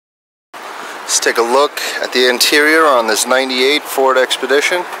Let's take a look at the interior on this 98 Ford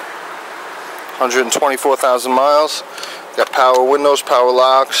Expedition. 124,000 miles. Got power windows, power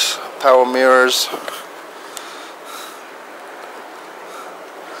locks, power mirrors.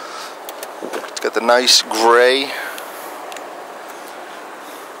 It's got the nice gray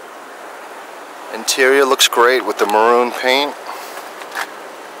interior. Looks great with the maroon paint.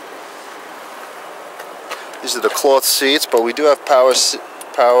 These are the cloth seats, but we do have power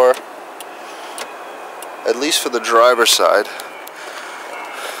at least for the driver's side.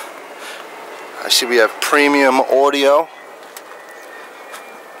 I see we have premium audio.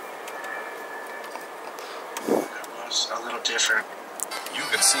 It was a little different. You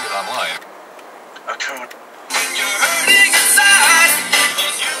can see it online. A code.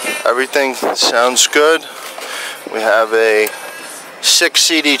 Everything sounds good. We have a 6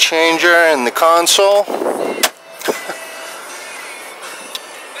 CD changer in the console.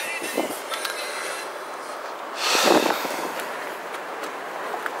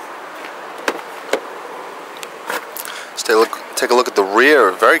 Let's take a look at the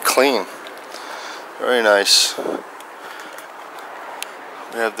rear. Very clean. Very nice.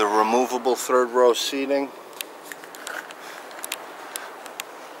 We have the removable third row seating.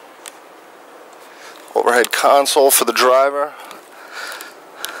 Overhead console for the driver.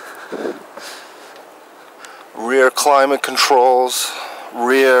 Rear climate controls.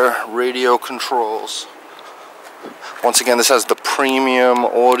 Rear radio controls. Once again, this has the premium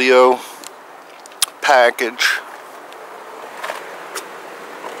audio package.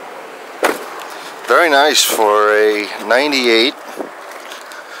 Very nice for a 98.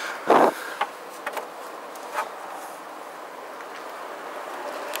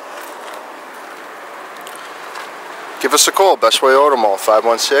 Give us a call, Bestway Auto Mall,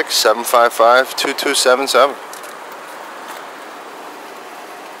 516-755-2277.